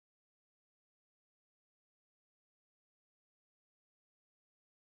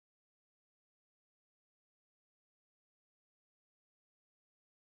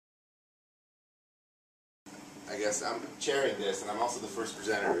I guess I'm chairing this, and I'm also the first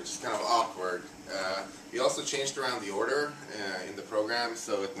presenter, which is kind of awkward. We also changed around the order in the program,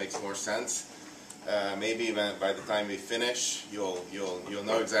 so it makes more sense. Maybe by the time we finish, you'll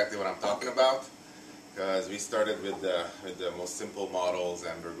know exactly what I'm talking about, because we started with the most simple models,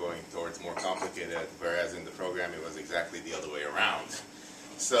 and we're going towards more complicated. Whereas in the program, it was exactly the other way around.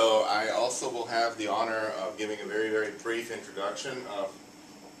 So I also will have the honor of giving a very, very brief introduction of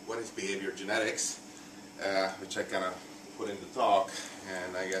what is behavior genetics, which I kind of put in the talk,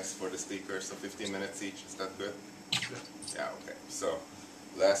 and I guess for the speakers, so 15 minutes each. Is that good? Yeah, okay. So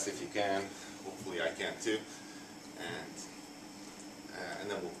less if you can. Hopefully I can too. And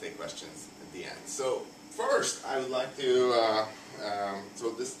then we'll take questions at the end. So first, I would like to. So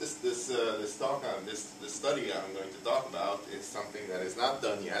this talk on this study I'm going to talk about is something that is not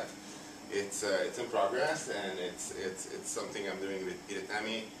done yet. It's in progress, and it's something I'm doing with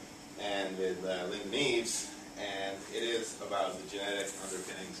Hatemi and with Lindon Eaves, and it is about the genetic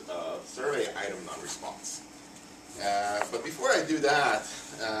underpinnings of survey item non-response. But before I do that,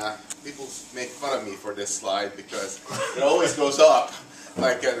 people make fun of me for this slide because it always goes up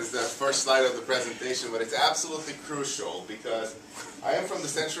like as the first slide of the presentation, but it's absolutely crucial because I am from the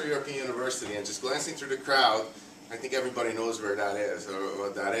Central European University, and just glancing through the crowd, I think everybody knows where that is, or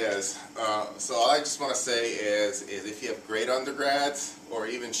what that is. So all I just want to say is if you have great undergrads, or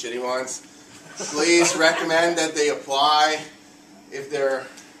even shitty ones, please recommend that they apply. If they're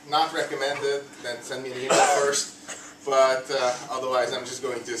not recommended, then send me an email first. But otherwise, I'm just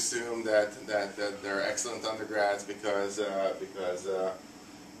going to assume that they're excellent undergrads because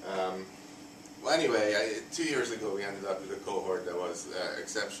well, anyway, 2 years ago we ended up with a cohort that was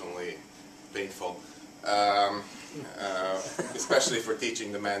exceptionally painful, especially for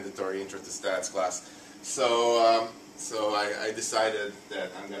teaching the mandatory Intro to Stats class. So I decided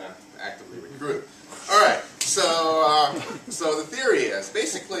that I'm going to actively recruit. All right. So the theory is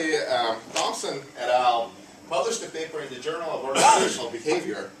basically Thompson et al. Published a paper in the Journal of Organizational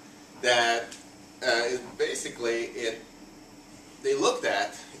Behavior that they looked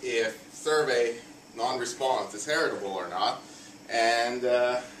at if survey non-response is heritable or not, and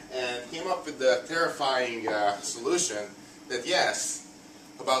came up with the terrifying solution that yes,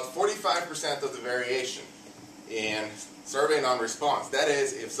 about 45% of the variation in survey non-response, that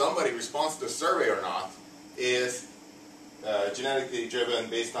is, if somebody responds to a survey or not, is genetically driven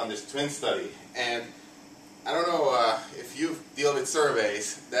based on this twin study. And I don't know if you deal with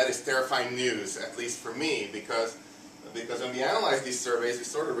surveys, that is terrifying news, at least for me, because when we analyze these surveys, we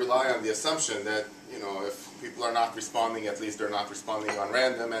sort of rely on the assumption that, you know, if people are not responding, at least they're not responding on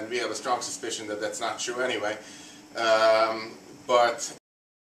random, and we have a strong suspicion that that's not true anyway. But it's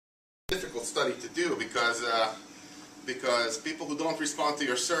a difficult study to do because people who don't respond to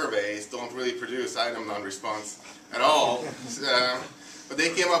your surveys don't really produce item non-response at all. But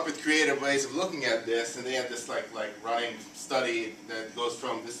they came up with creative ways of looking at this, and they had this like running study that goes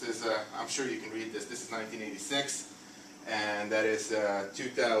from, this is, I'm sure you can read this, this is 1986, and that is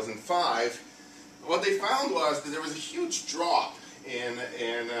 2005. What they found was that there was a huge drop in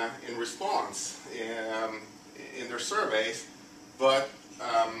response in their surveys, but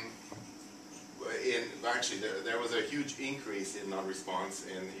actually there was a huge increase in non-response,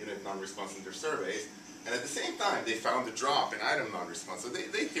 in unit non-response in their surveys. And at the same time, they found a drop in item non-response. So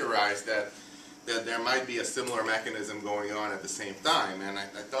they theorized that there might be a similar mechanism going on at the same time. And I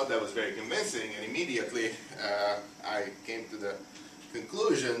thought that was very convincing. And immediately, I came to the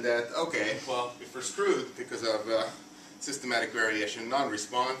conclusion that, okay, well, if we're screwed because of systematic variation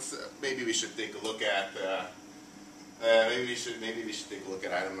non-response, maybe we should take a look at maybe we should take a look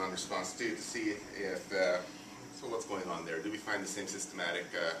at item non-response too, to see if so what's going on there. Do we find the same systematic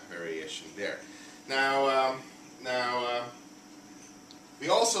variation there? Now, we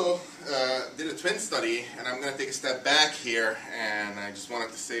also did a twin study, and I'm going to take a step back here, and I just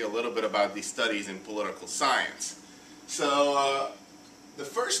wanted to say a little bit about these studies in political science. So, the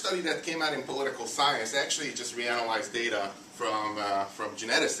first study that came out in political science actually just reanalyzed data from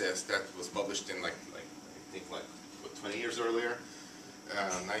geneticists that was published in I think 20 years earlier,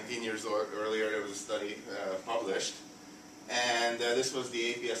 19 years earlier. There was a study published. And this was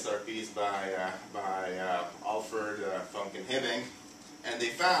the APSRPs by Alford, Funk, and Hibbing. And they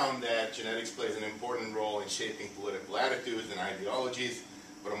found that genetics plays an important role in shaping political attitudes and ideologies,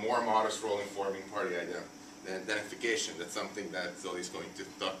 but a more modest role in forming party identification. That's something that Zoe's going to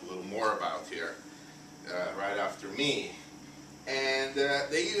talk a little more about here, right after me. And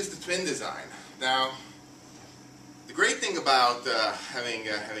they used the twin design. Now, the great thing about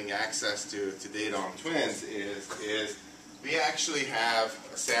having access to data on twins is we actually have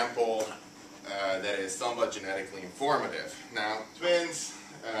a sample that is somewhat genetically informative. Now, twins,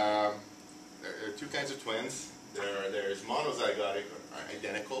 there are two kinds of twins. There's monozygotic or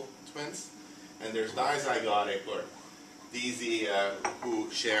identical twins, and there's dizygotic or DZ who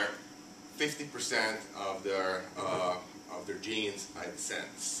share 50% of their genes by descent.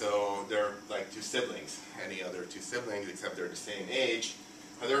 So they're like two siblings, any other two siblings, except they're the same age.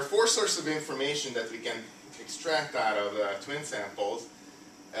 Now, there are four sources of information that we can extract out of twin samples,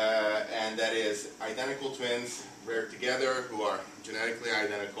 and that is identical twins reared together who are genetically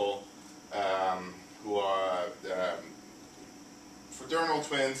identical, who are fraternal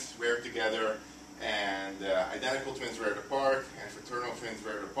twins reared together, and identical twins reared apart, and fraternal twins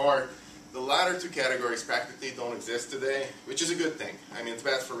reared apart. The latter two categories practically don't exist today, which is a good thing. I mean, it's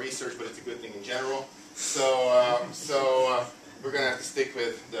bad for research, but it's a good thing in general. So we're going to have to stick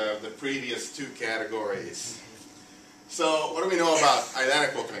with the previous two categories. So what do we know about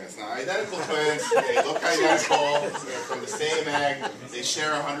identical twins? Now, identical twins, they look identical, they're from the same egg, they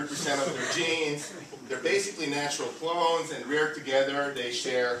share 100% of their genes, they're basically natural clones, and reared together, they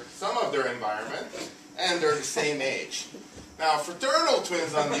share some of their environment, and they're the same age. Now, fraternal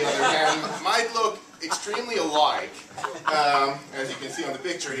twins, on the other hand, might look extremely alike, as you can see on the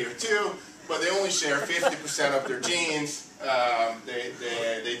picture here too, but they only share 50% of their genes.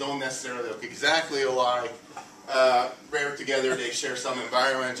 They don't necessarily look exactly alike. Reared together, they share some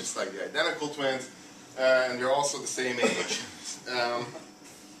environment, just like the identical twins, and they're also the same age.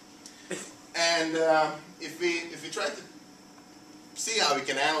 If we try to see how we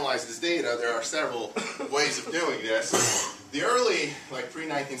can analyze this data, there are several ways of doing this. The early, like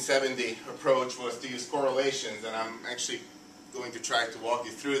pre-1970 approach was to use correlations, and I'm actually going to try to walk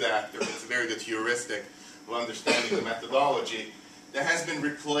you through that. It's a very good heuristic of understanding the methodology. That has been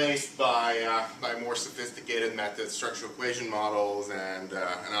replaced by more sophisticated methods, structural equation models and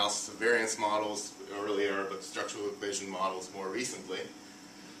analysis of variance models earlier, but structural equation models more recently.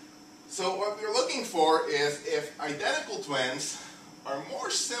 So what we're looking for is if identical twins are more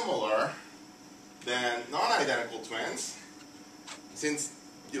similar than non-identical twins, since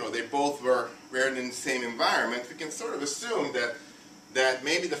they both were reared in the same environment, we can sort of assume that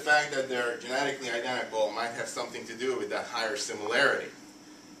maybe the fact that they're genetically identical might have something to do with that higher similarity,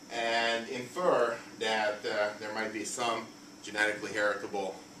 and infer that there might be some genetically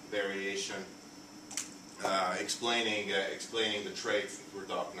heritable variation explaining the traits that we're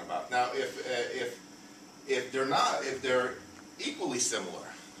talking about. Now, if they're equally similar,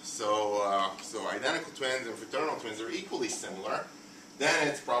 so identical twins and fraternal twins are equally similar, then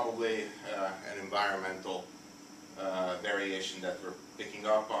it's probably an environmental variation that we're picking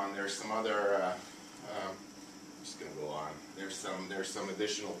up on. There's some other. I'm just going to go on. There's some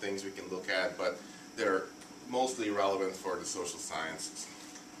additional things we can look at, but they're mostly relevant for the social sciences.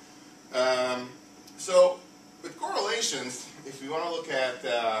 So with correlations, if we want to look at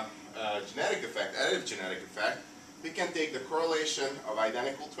genetic effect, additive genetic effect, we can take the correlation of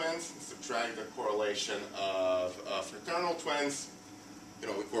identical twins and subtract the correlation of fraternal twins.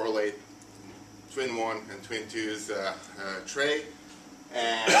 We correlate twin 1 and twin 2's trait,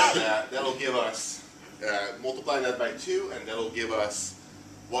 and that'll give us, multiply that by 2, and that'll give us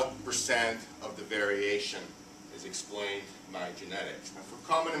what percent of the variation is explained by genetics. Now, for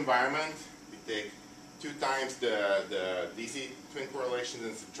common environment, we take 2 times the DC twin correlations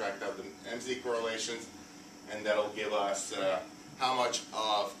and subtract out the MZ correlations, and that'll give us how much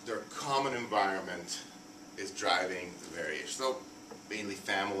of their common environment is driving the variation. So mainly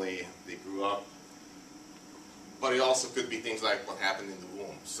family, they grew up, but it also could be things like what happened in the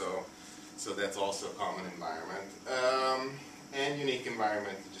womb. So that's also a common environment. And unique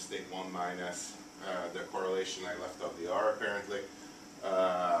environment, you just take 1 minus the correlation I left of the R apparently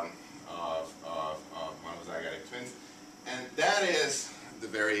of monozygotic twins. And that is the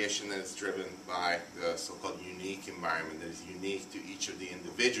variation that is driven by the so-called unique environment that is unique to each of the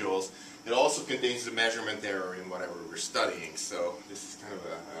individuals. It also contains the measurement error in whatever we're studying. So this is kind of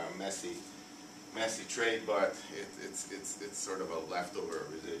a messy trait, but it's sort of a leftover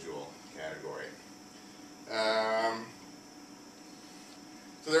residual category.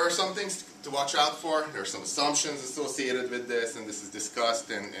 So there are some things to watch out for. There are some assumptions associated with this, and this is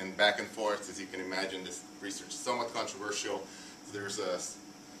discussed and back and forth. As you can imagine, this research is somewhat controversial. There's a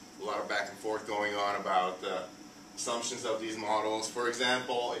lot of back and forth going on about assumptions of these models. For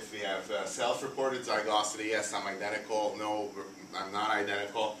example, if we have self-reported zygosity, yes, I'm identical, no, I'm not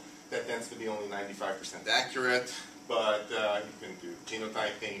identical, that tends to be only 95% accurate, but you can do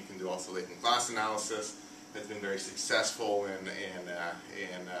genotyping, you can do also latent class analysis. That's been very successful in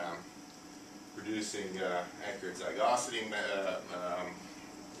producing accurate zygosity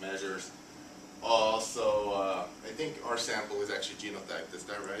measures. Also, I think our sample is actually genotyped, is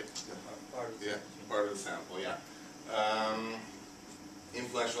that right? Yeah, part of the sample, yeah.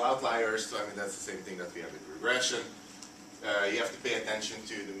 Influential outliers, so I mean that's the same thing that we have with regression. You have to pay attention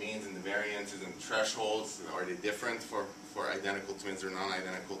to the means and the variances and the thresholds. Are they different for identical twins or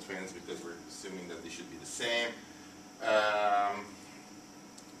non-identical twins, because we're assuming that they should be the same.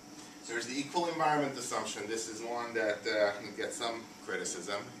 There's the equal environment assumption. This is one that gets some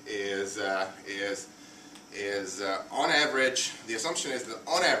criticism. Is on average, the assumption is that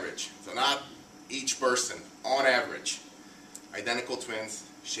on average, so not each person, on average, identical twins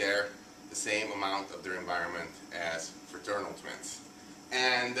share the same amount of their environment as fraternal twins.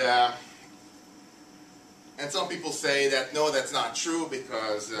 And some people say that no, that's not true,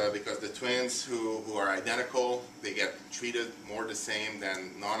 because the twins who are identical, they get treated more the same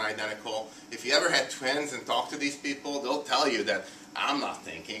than non-identical. If you ever had twins and talk to these people, they'll tell you that I'm not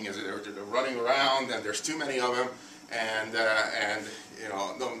thinking, they're running around and there's too many of them, and you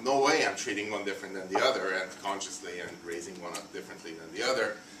know, no way I'm treating one different than the other, and consciously and raising one up differently than the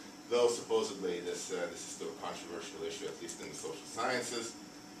other. Though supposedly this is still a controversial issue, at least in the social sciences.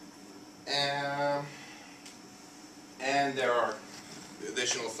 And there are the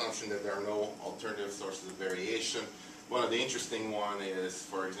additional assumption that there are no alternative sources of variation. One of the interesting one is,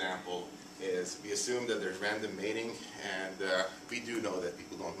 for example, is we assume that there's random mating, and we do know that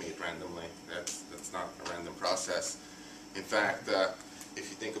people don't mate randomly. That's not a random process. In fact, if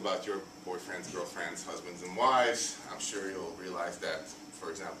you think about your boyfriends, girlfriends, husbands, and wives, I'm sure you'll realize that, for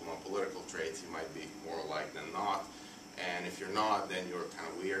example, on political traits, you might be more alike than not. And if you're not, then you're kind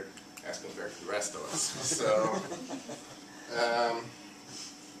of weird as compared to the rest of us. So,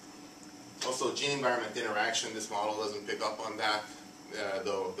 also gene-environment interaction, this model doesn't pick up on that,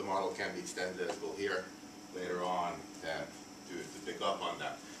 though the model can be extended, as we'll hear later on, to pick up on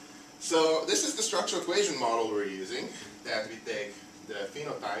that. So this is the structural equation model we're using, that we take the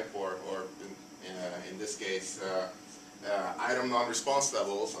phenotype, or in this case, item non-response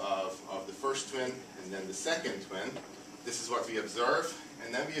levels of the first twin and then the second twin. This is what we observe,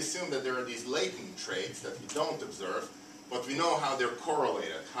 and then we assume that there are these latent traits that we don't observe, but we know how they're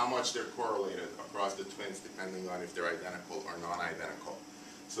correlated, how much they're correlated across the twins depending on if they're identical or non-identical.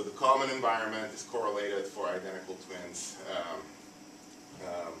 So the common environment is correlated for identical twins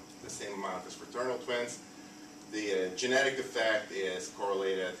the same amount as fraternal twins. The genetic effect is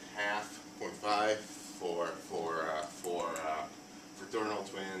correlated 0.5 for fraternal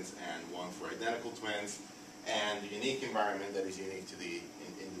twins and 1 for identical twins. And the unique environment that is unique to the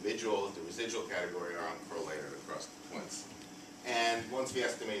individual, the residual category, are uncorrelated across the twins. And once we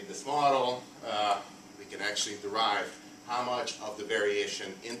estimate this model, we can actually derive how much of the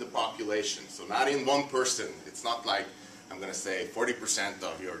variation in the population. So not in one person. It's not like I'm going to say 40%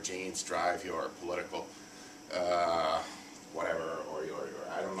 of your genes drive your political whatever, or your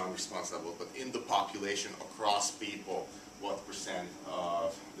item non-response level, but in the population across people, what percent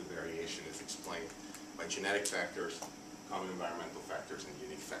of the variation is explained by genetic factors, common environmental factors, and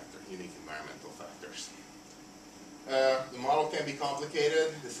unique environmental factors. The model can be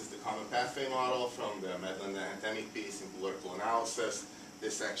complicated. This is the common pathway model from the Lindon and Hatemi piece in political analysis.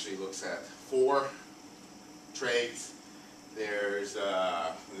 This actually looks at 4 traits. There's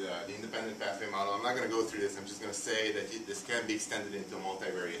the independent pathway model. I'm not going to go through this. I'm just going to say that this can be extended into a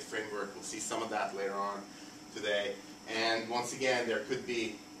multivariate framework. We'll see some of that later on today. And once again, there could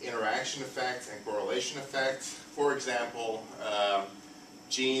be interaction effects and correlation effects. For example,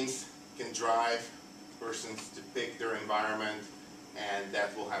 genes can drive persons to pick their environment, and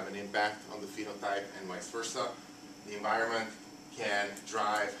that will have an impact on the phenotype, and vice versa. The environment can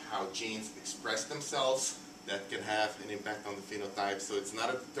drive how genes express themselves. That can have an impact on the phenotype. So it's not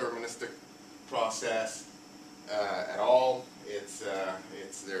a deterministic process at all.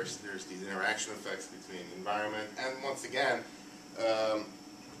 There's these interaction effects between environment, and once again,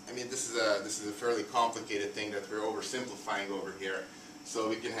 I mean, this is a fairly complicated thing that we're oversimplifying over here. So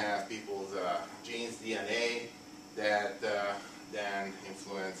we can have people's genes, DNA, that then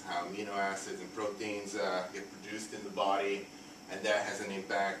influence how amino acids and proteins get produced in the body, and that has an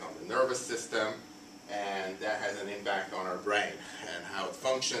impact on the nervous system, and that has an impact on our brain and how it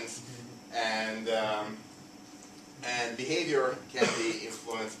functions, and behavior can be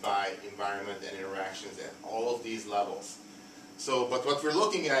influenced by environment and interactions at all of these levels. So, but what we're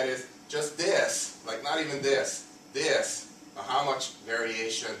looking at is just this, like not even this, how much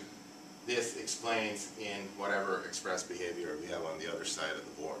variation this explains in whatever expressed behavior we have on the other side of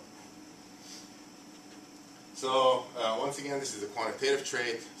the board. So, once again, this is a quantitative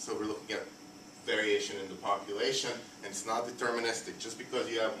trait, so we're looking at variation in the population, and it's not deterministic. Just because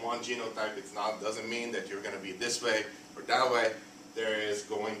you have one genotype, doesn't mean that you're going to be this way or that way. There is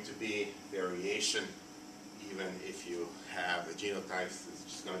going to be variation, even if you have the genotypes. There's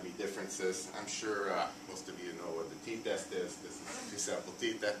just going to be differences. I'm sure most of you know what the t-test is. This is a two-sample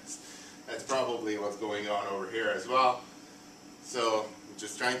t-test. That's probably what's going on over here as well. So I'm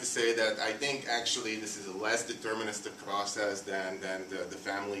just trying to say that I think actually this is a less deterministic process than the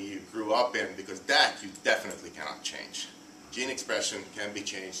family you grew up in, because that you definitely cannot change. Gene expression can be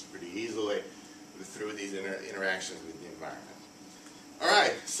changed pretty easily through these interactions with the environment.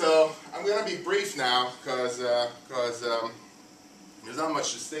 Alright, so I'm going to be brief now because there's not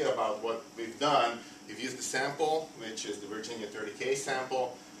much to say about what we've done. We've used the sample, which is the Virginia 30K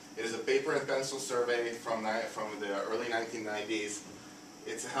sample. It is a paper and pencil survey from the early 1990s.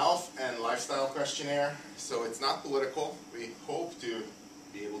 It's a health and lifestyle questionnaire, so it's not political. We hope to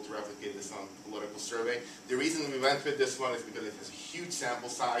be able to replicate this on a political survey. The reason we went with this one is because it has a huge sample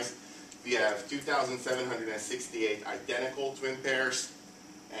size. We have 2,768 identical twin pairs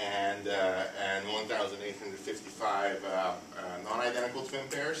and 1,855 non-identical twin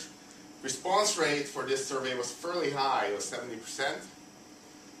pairs. Response rate for this survey was fairly high. It was 70%.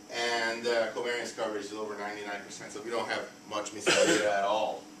 And covariance coverage is over 99%, so we don't have much missing data at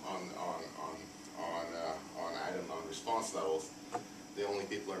all on item non-response levels. The only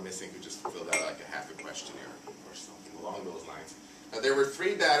people are missing who just filled out like a half a questionnaire or something along those lines. Now, there were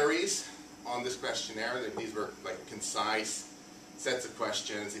 3 batteries on this questionnaire. These were like concise sets of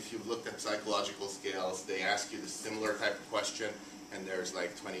questions. If you've looked at psychological scales, they ask you the similar type of question, and there's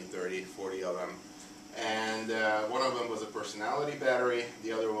like 20, 30, 40 of them. And one of them was a personality battery.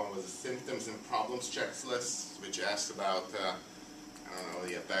 The other one was a symptoms and problems checklist, which asks about, I don't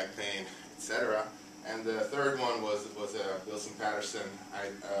know, back pain, etc. And the third one was a Wilson-Patterson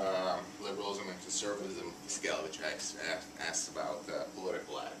liberalism and conservatism scale, which asks about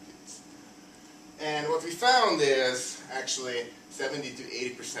political attitudes. And what we found is actually 70 to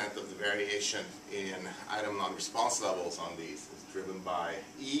 80% of the variation in item non-response levels on these is driven by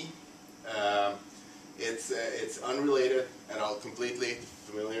E. It's unrelated at all, completely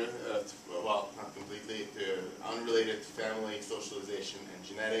familiar, well, not completely, unrelated to family, socialization, and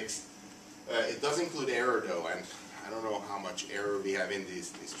genetics. It does include error, though, and I don't know how much error we have in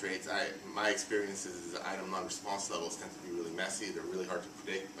these traits. My experience is item non-response levels tend to be really messy. They're really hard to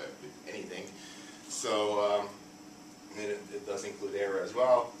predict with anything. So it does include error as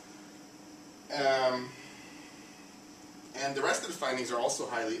well. And the rest of the findings are also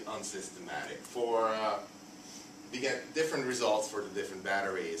highly unsystematic. We get different results for the different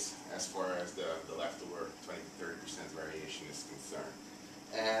batteries as far as the leftover 20 to 30% variation is concerned.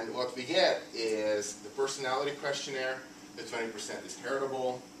 And what we get is the personality questionnaire, the 20% is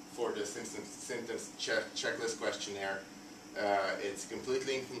heritable. For the symptoms checklist questionnaire, it's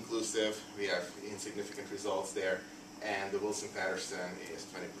completely inconclusive. We have insignificant results there. And the Wilson-Patterson is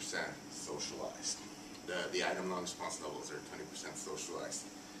 20% socialized. The item non-response levels are 20% socialized.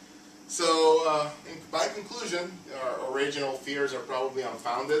 So, by conclusion, our original fears are probably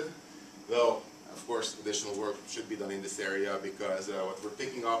unfounded, though, of course, additional work should be done in this area, because what we're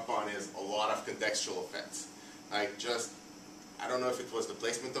picking up on is a lot of contextual effects. I don't know if it was the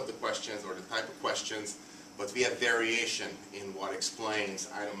placement of the questions or the type of questions, but we have variation in what explains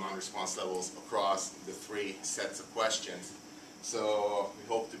item non-response levels across the 3 sets of questions. So we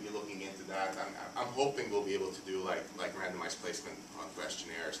hope to be looking into that. I'm hoping we'll be able to do like randomized placement on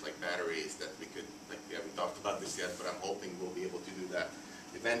questionnaires, like batteries that we could, we haven't talked about this yet, but I'm hoping we'll be able to do that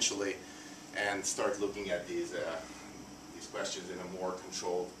eventually and start looking at these questions in a more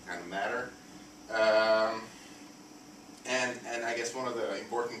controlled kind of manner. And I guess one of the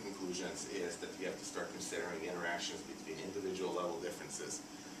important conclusions is that we have to start considering interactions between individual level differences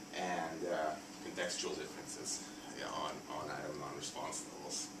and contextual differences on item non-response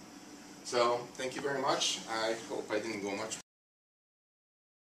levels. So, thank you very much. I hope I didn't go much